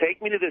 they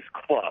take me to this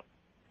club.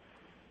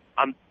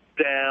 I'm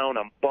down,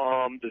 I'm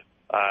bummed.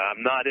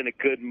 I'm not in a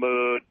good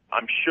mood.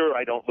 I'm sure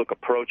I don't look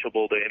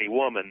approachable to any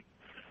woman.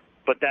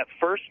 But that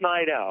first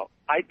night out,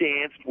 I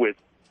danced with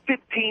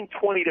 15,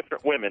 20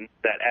 different women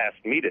that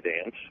asked me to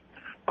dance.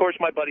 Of course,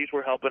 my buddies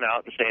were helping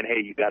out and saying,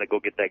 hey, you got to go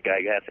get that guy.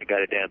 You ask that guy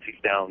to dance. He's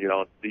down. You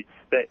know,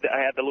 I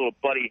had the little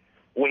buddy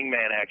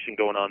wingman action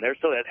going on there,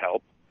 so that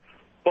helped.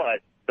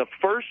 But the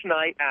first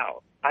night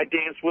out, I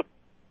danced with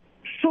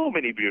so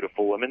many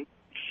beautiful women,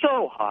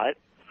 so hot.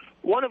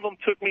 One of them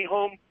took me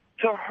home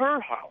to her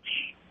house,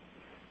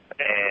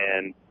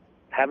 and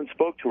haven't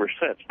spoke to her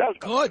since. That was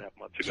about 2.5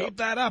 months ago. Keep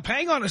that up.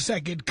 Hang on a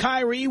second.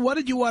 Kyrie, what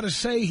did you want to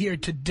say here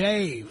to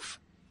Dave?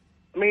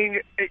 I mean,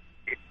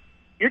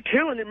 you're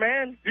killing it,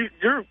 man.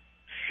 You're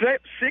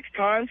 6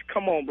 times.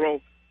 Come on,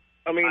 bro.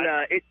 I mean,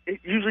 it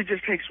usually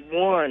just takes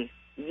one,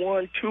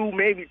 2,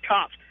 maybe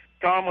tops.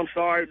 Tom, I'm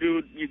sorry,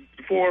 dude, you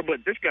 4,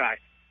 but this guy,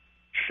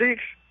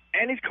 6,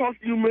 and he's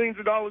costing you millions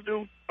of dollars,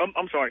 dude.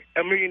 I'm sorry,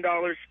 $1 million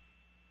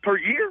per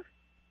year?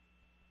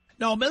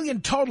 No, $1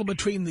 million total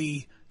between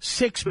the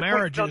 6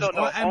 marriages. No,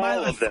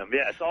 all of them.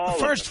 Yes, all the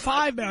first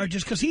 5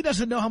 marriages, because he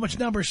doesn't know how much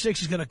number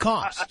 6 is going to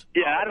cost.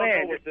 I don't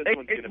know what this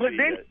one's going to be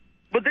yet.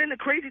 But then the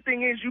crazy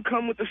thing is, you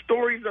come with the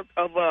stories of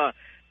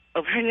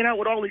hanging out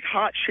with all these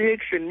hot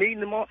chicks and meeting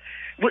them all.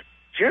 But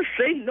just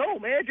say no,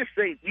 man. Just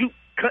say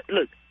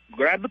look,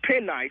 grab the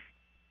penknife,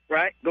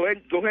 right? Go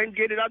ahead and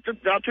get it out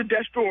your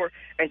desk drawer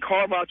and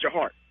carve out your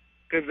heart.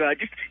 Because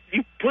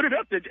you put it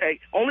up there. Hey,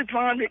 only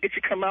time it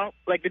should come out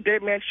like the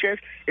dead man's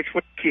chest, it's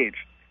for kids.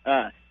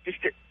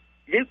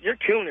 You're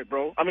killing it,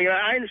 bro. I mean,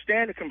 I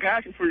understand the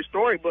compassion for your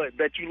story, but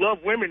that you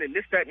love women and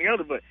this, that, and the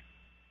other. But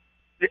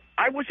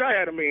I wish I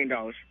had $1 million.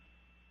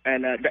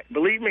 And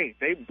believe me,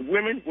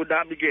 women would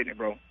not be getting it,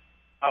 bro.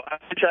 I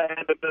wish I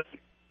had the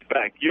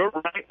back. You're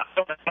right.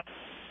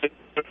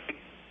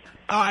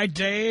 All right,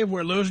 Dave,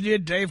 we're losing you.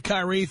 Dave,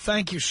 Kyrie,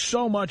 thank you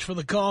so much for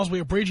the calls. We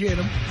appreciate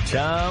them.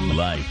 Tom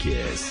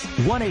Leykis.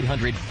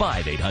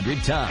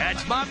 1-800-5800-TOM.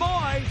 That's my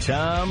boy.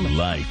 Tom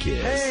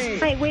Leykis. Hey.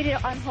 I waited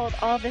on hold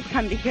all this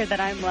time to hear that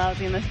I'm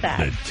lousy in the sack.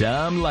 The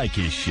Tom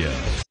Leykis Show.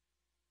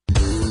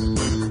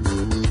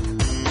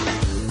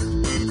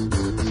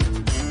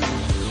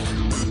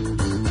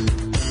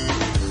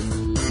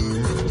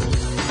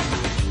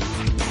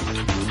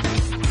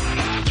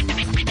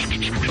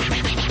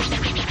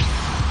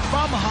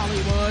 From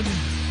Hollywood,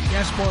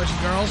 yes, boys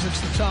and girls, it's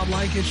the Tom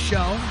Leykis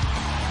Show.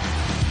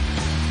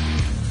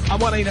 I'm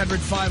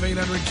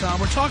 1-800-5800-TOM.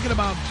 We're talking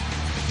about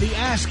the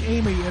Ask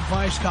Amy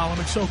advice column.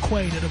 It's so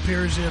quaint. It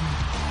appears in,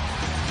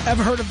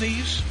 ever heard of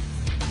these?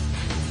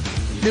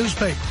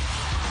 Newspapers.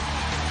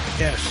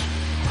 Yes.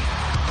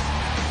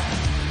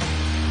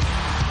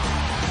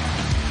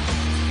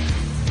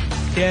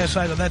 Yes,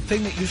 I know. That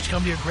thing that used to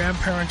come to your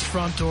grandparents'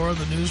 front door,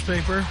 the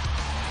newspaper.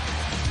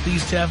 They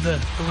used to have the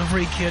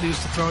delivery kid who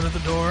used to throw it at the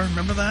door.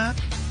 Remember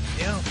that?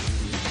 Yeah.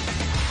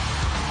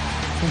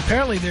 Well,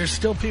 apparently there's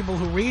still people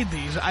who read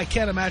these. I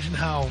can't imagine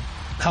how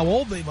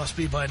old they must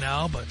be by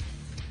now, but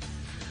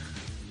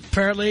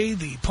apparently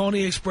the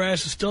Pony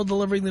Express is still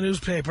delivering the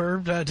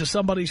newspaper to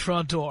somebody's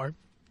front door.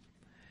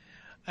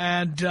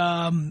 And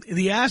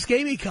the Ask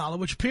Amy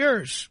column, which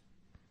appears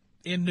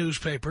in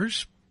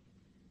newspapers,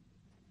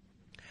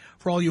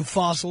 for all you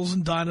fossils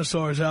and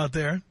dinosaurs out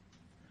there,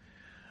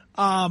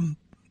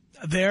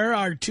 there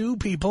are 2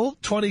 people,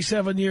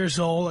 27 years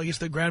old. I guess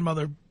their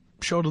grandmother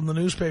showed them the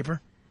newspaper.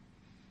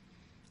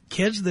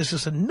 Kids, this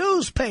is a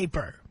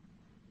newspaper.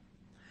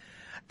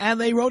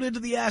 And they wrote into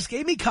the Ask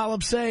Amy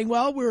column saying,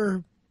 well,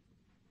 we're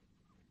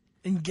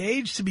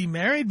engaged to be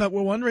married, but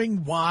we're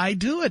wondering why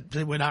do it?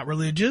 We're not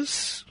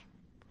religious.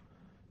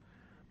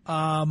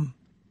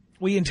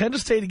 We intend to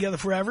stay together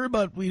forever,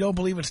 but we don't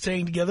believe in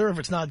staying together if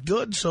it's not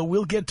good, so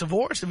we'll get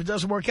divorced if it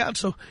doesn't work out.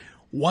 So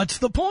what's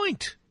the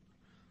point?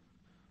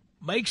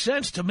 Makes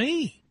sense to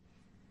me.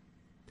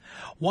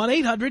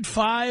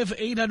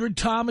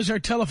 1-800-5800-TOM is our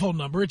telephone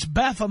number. It's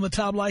Beth on the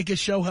Tom Leykis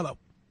Show. Hello.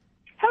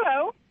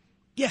 Hello.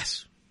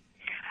 Yes.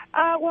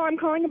 Well, I'm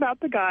calling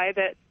about the guy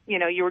that,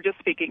 you were just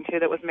speaking to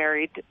that was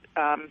married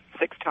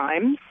 6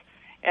 times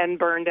and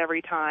burned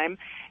every time.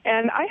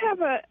 And I have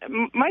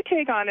my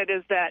take on it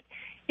is that,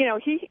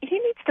 he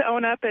needs to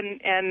own up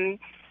and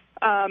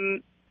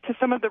to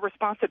some of the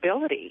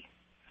responsibility.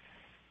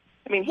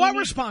 I mean, what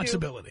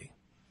responsibility?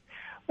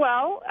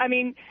 Well, I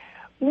mean,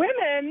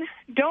 women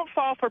don't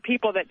fall for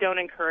people that don't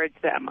encourage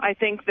them. I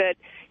think that,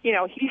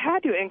 he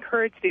had to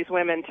encourage these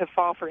women to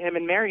fall for him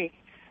and marry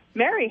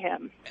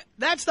him.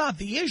 That's not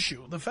the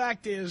issue. The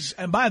fact is,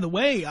 and by the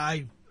way,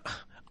 I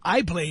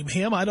blame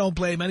him. I don't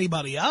blame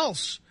anybody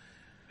else.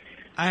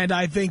 And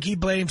I think he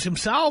blames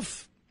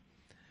himself.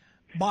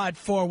 But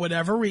for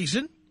whatever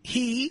reason,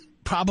 he,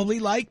 probably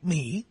like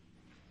me,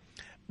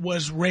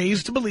 was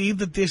raised to believe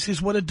that this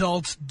is what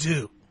adults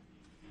do.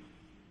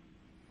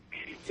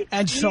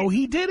 And so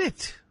he did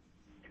it.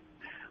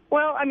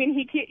 Well, I mean,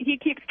 he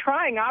keeps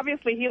trying.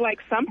 Obviously, he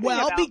likes something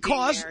about being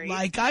married.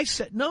 Like I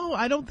said, no,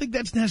 I don't think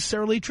that's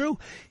necessarily true.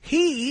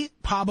 He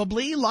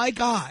probably, like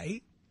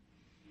I,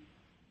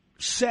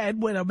 said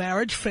when a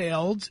marriage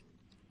failed,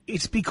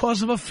 it's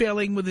because of a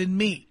failing within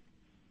me.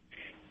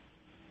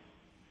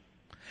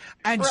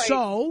 And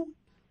so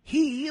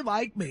he,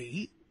 like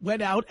me,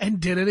 went out and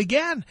did it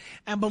again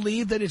and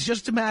believed that it's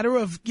just a matter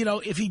of,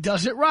 if he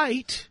does it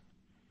right,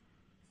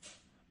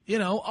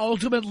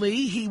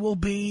 ultimately he will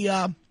be,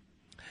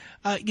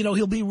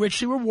 he'll be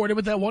richly rewarded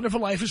with that wonderful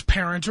life his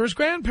parents or his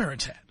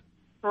grandparents had.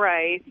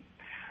 Right.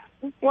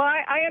 Well,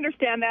 I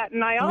understand that,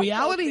 and I also The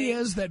reality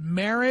is that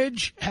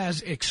marriage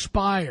has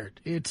expired.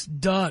 It's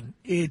done.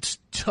 It's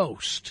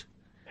toast.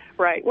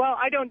 Right. Well,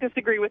 I don't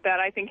disagree with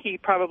that. I think he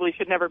probably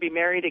should never be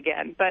married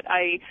again. But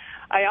I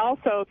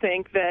also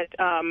think that,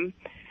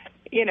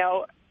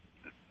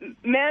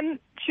 men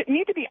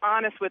need to be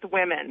honest with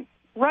women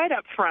right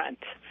up front.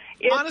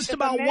 Honest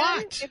about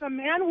what? If a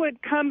man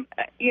would come,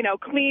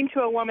 clean to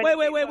a woman.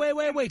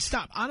 Wait,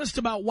 stop. Honest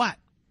about what?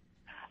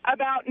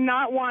 About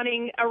not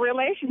wanting a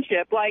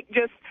relationship, like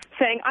just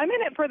saying, I'm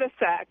in it for the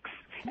sex.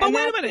 But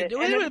wait a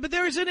minute, but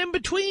there is an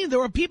in-between.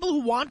 There are people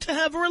who want to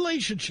have a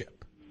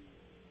relationship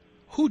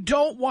who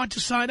don't want to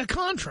sign a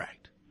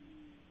contract.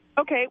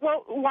 Okay,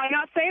 well, why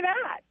not say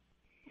that?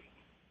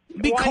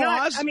 Because? Why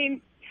not? I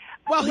mean,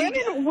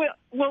 women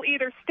will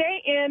either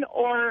stay in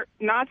or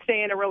not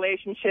stay in a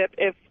relationship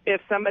if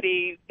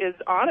somebody is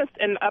honest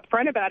and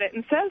upfront about it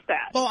and says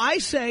that. Well, I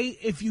say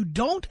if you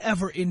don't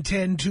ever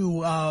intend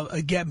to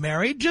get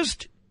married,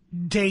 just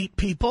date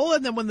people,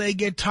 and then when they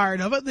get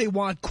tired of it, they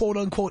want,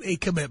 quote-unquote, a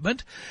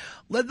commitment,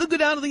 let them go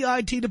down to the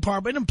IT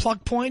department and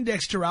pluck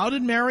Poindexter out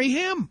and marry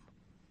him.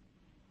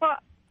 Well,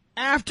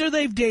 after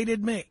they've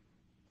dated me.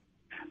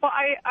 Well,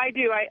 I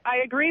do. I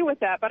agree with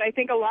that, but I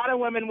think a lot of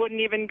women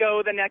wouldn't even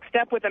go the next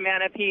step with a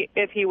man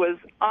if he was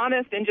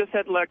honest and just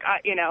said, look,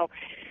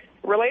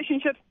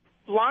 relationships,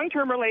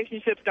 long-term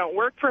relationships don't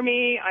work for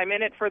me. I'm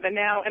in it for the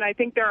now, and I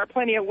think there are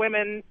plenty of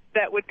women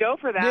that would go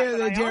for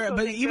that.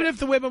 But even if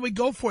the women would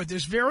go for it,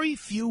 there's very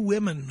few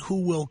women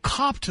who will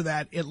cop to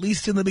that, at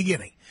least in the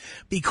beginning,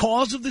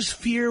 because of this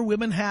fear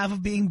women have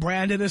of being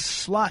branded as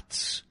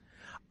sluts.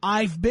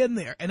 I've been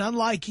there, and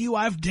unlike you,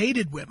 I've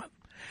dated women.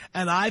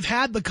 And I've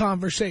had the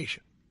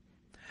conversation.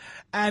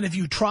 And if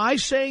you try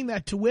saying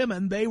that to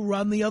women, they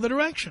run the other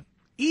direction.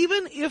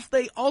 Even if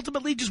they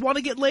ultimately just want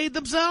to get laid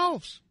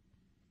themselves.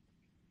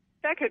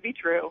 That could be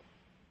true.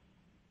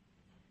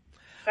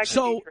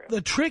 So the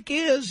trick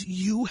is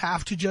you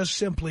have to just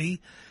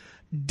simply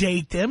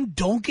date them.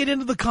 Don't get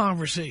into the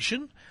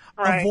conversation.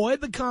 Right.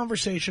 Avoid the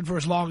conversation for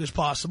as long as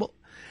possible.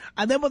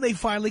 And then when they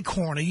finally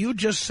corner you,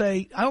 just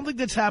say, I don't think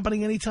that's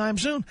happening anytime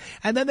soon.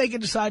 And then they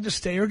can decide to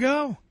stay or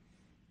go.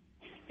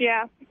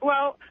 Yeah,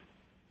 well,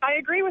 I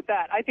agree with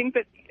that. I think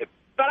that,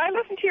 but I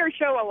listen to your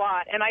show a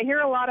lot, and I hear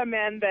a lot of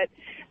men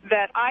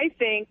that I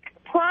think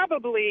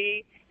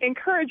probably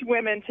encourage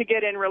women to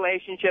get in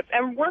relationships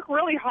and work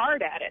really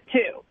hard at it,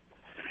 too.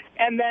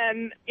 And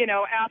then,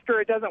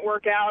 after it doesn't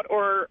work out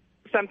or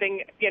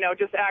something,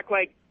 just act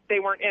like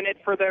they weren't in it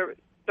for the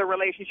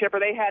relationship, or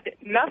they had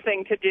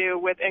nothing to do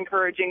with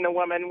encouraging the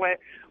woman,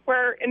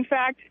 where in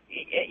fact,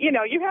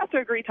 you have to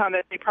agree, Tom,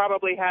 that they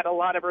probably had a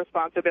lot of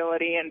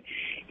responsibility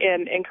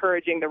in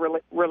encouraging the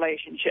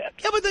relationship.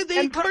 Yeah, but they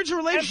encourage the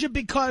relationship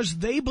because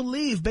they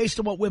believe, based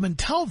on what women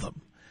tell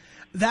them,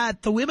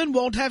 that the women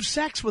won't have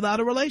sex without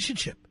a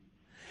relationship.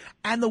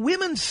 And the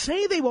women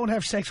say they won't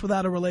have sex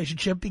without a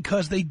relationship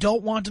because they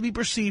don't want to be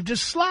perceived as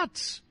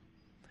sluts.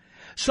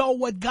 So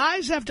what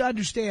guys have to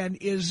understand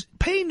is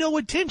pay no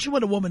attention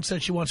when a woman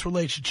says she wants a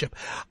relationship.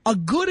 A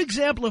good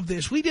example of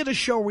this, we did a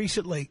show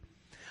recently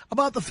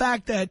about the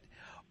fact that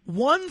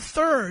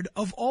 1/3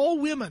 of all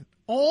women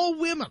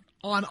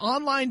on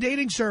online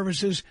dating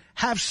services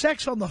have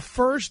sex on the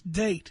first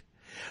date.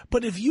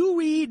 But if you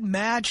read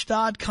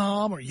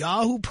Match.com or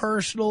Yahoo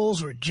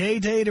Personals or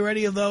JDate or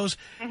any of those,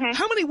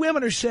 how many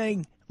women are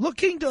saying,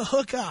 looking to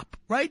hook up,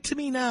 write to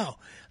me now?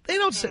 They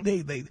don't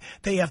say,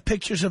 they have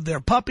pictures of their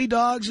puppy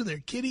dogs and their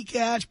kitty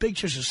cats,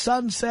 pictures of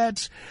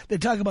sunsets. They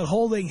talk about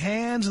holding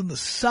hands in the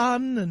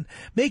sun and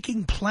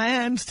making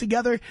plans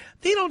together.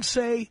 They don't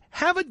say,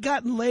 haven't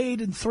gotten laid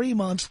in 3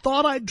 months,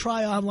 thought I'd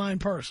try online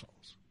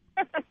personals.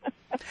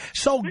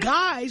 So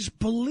guys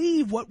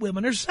believe what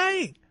women are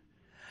saying.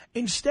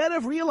 Instead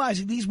of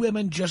realizing these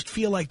women just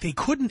feel like they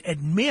couldn't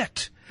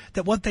admit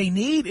that what they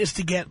need is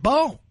to get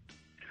boned.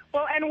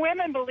 Well, and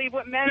women believe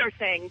what men are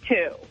saying,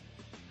 too.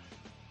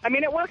 I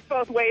mean, it works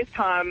both ways,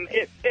 Tom.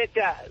 It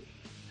does.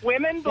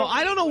 Women. Well,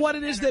 I don't know what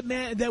it is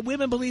that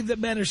women believe that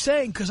men are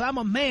saying, because I'm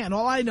a man.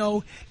 All I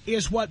know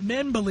is what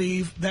men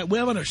believe that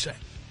women are saying.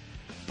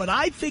 But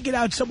I figured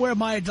out somewhere in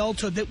my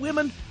adulthood that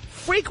women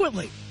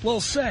frequently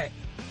will say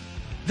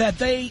that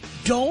they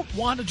don't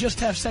want to just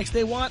have sex.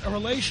 They want a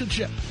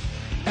relationship.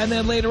 And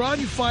then later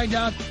on you find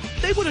out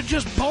they would have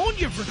just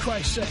boned you, for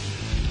Christ's sake.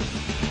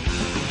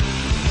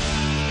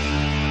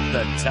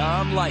 The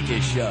Tom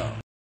Leykis Show.